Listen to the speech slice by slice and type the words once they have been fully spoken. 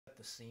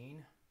the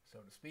scene, so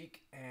to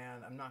speak,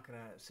 and I'm not going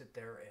to sit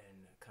there and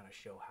kind of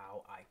show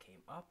how I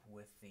came up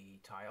with the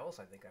tiles.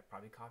 I think I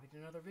probably copied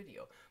another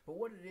video. But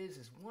what it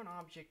is one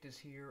object is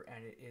here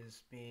and it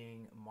is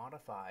being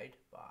modified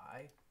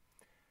by,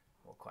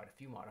 well, quite a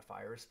few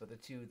modifiers, but the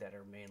two that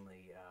are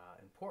mainly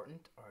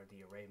important are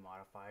the array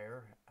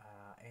modifier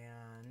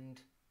and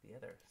the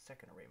other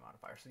second array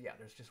modifier. So yeah,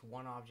 there's just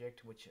one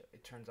object, which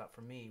it turns out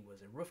for me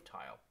was a roof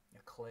tile,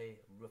 a clay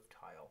roof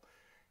tile.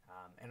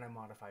 And I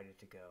modified it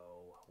to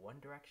go one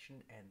direction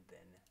and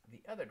then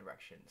the other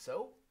direction.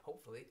 So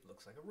hopefully it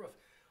looks like a roof.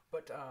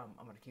 But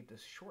I'm going to keep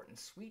this short and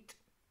sweet.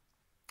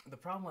 The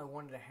problem I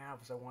wanted to have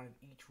was I wanted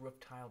each roof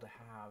tile to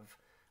have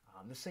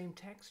the same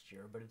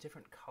texture, but a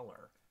different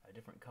color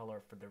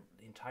for the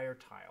entire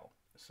tile.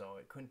 So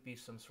it couldn't be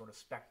some sort of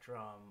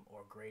spectrum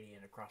or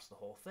gradient across the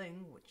whole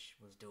thing, which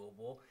was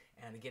doable.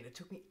 And again, it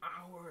took me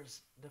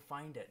hours to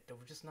find it. There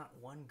was just not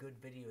one good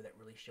video that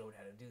really showed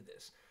how to do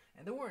this.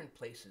 And there were in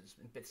places,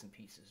 in bits and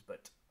pieces,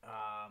 but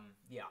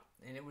yeah,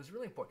 and it was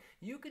really important.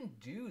 You can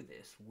do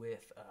this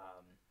with,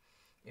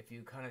 if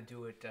you kind of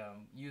do it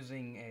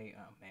using a,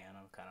 oh man,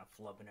 I'm kind of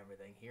flubbing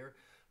everything here,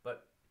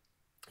 but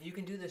you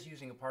can do this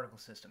using a particle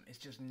system. It's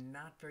just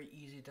not very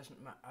easy. It doesn't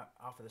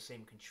offer the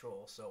same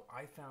control. So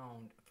I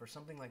found for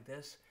something like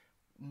this,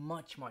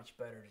 much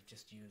better to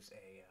just use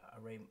a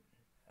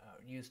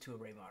use two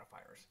array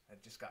modifiers.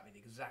 It just got me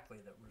exactly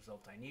the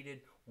result I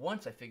needed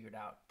once I figured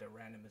out the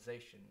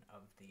randomization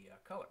of the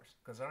colors.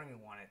 Because I don't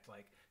even want it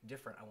like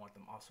different. I want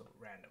them also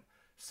random.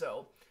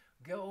 So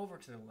go over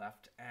to the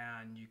left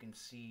and you can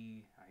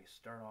see I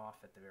start off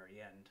at the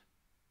very end.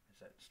 Is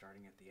that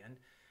starting at the end?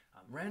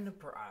 Random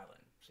per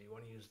island. So you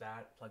want to use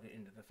that, plug it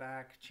into the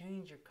fac,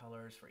 change your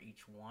colors for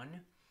each one.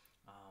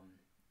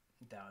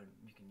 Down,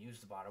 you can use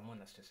the bottom one,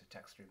 that's just a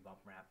texture and bump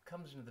wrap.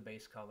 Comes into the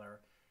base color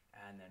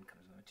and then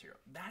comes in the material.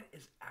 That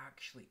is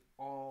actually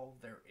all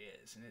there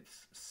is. And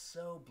it's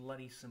so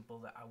bloody simple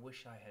that I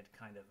wish I had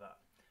kind of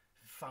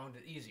found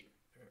it easier,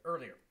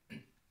 earlier.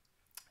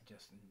 I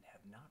just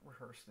have not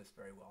rehearsed this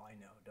very well. I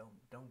know,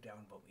 don't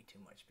downvote me too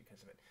much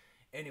because of it.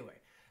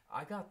 Anyway,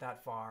 I got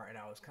that far and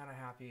I was kind of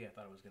happy. I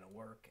thought it was going to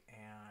work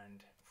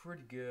and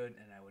pretty good.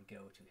 And I would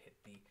go to hit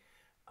the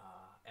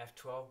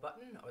F12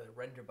 button or the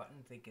render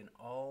button thinking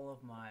all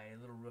of my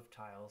little roof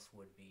tiles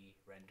would be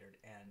rendered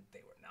and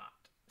they were not.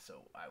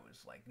 So I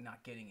was like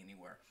not getting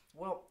anywhere.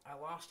 Well, I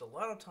lost a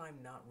lot of time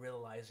not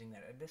realizing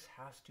that this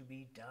has to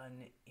be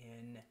done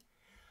in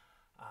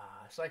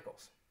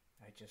cycles.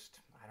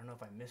 I don't know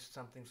if I missed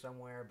something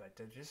somewhere, but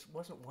there just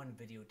wasn't one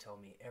video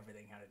telling me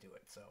everything how to do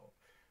it. So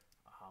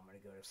I'm going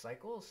to go to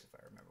cycles, if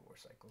I remember where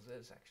cycles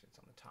is. Actually, it's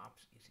on the top,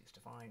 it's easiest to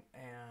find.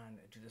 And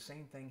do the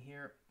same thing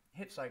here,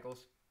 hit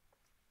cycles.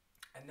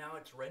 And now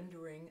it's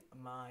rendering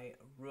my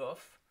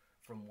roof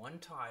from one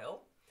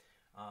tile,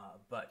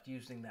 but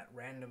using that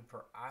random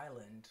per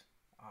island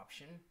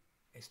option.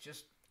 It's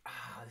just,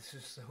 this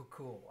is so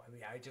cool. I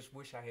mean, I just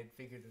wish I had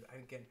figured it.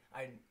 Again,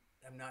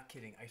 I'm not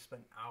kidding. I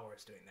spent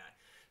hours doing that.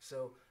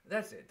 So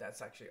that's it.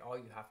 That's actually all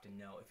you have to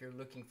know. If you're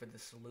looking for the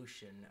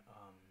solution,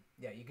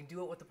 yeah, you can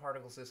do it with the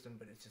particle system,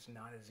 but it's just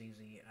not as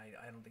easy. And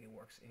I don't think it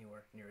works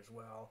anywhere near as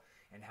well.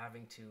 And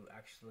having to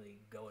actually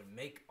go and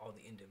make all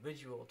the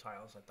individual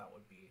tiles, I thought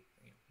would be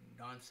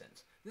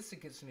nonsense. This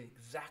gives me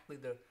exactly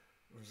the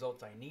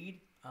result I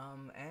need.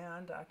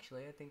 And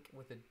actually, I think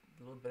with a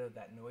little bit of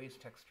that noise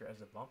texture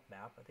as a bump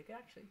map, I think it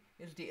actually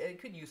is.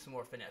 It could use some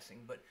more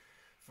finessing, but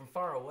from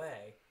far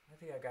away, I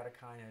think I got a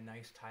kind of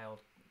nice tiled,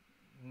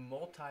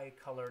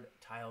 multicolored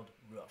tiled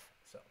roof.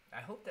 So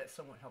I hope that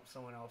someone helps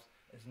someone else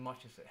as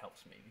much as it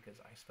helps me because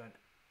I spent,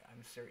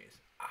 I'm serious,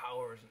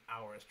 hours and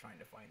hours trying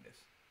to find this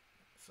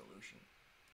solution.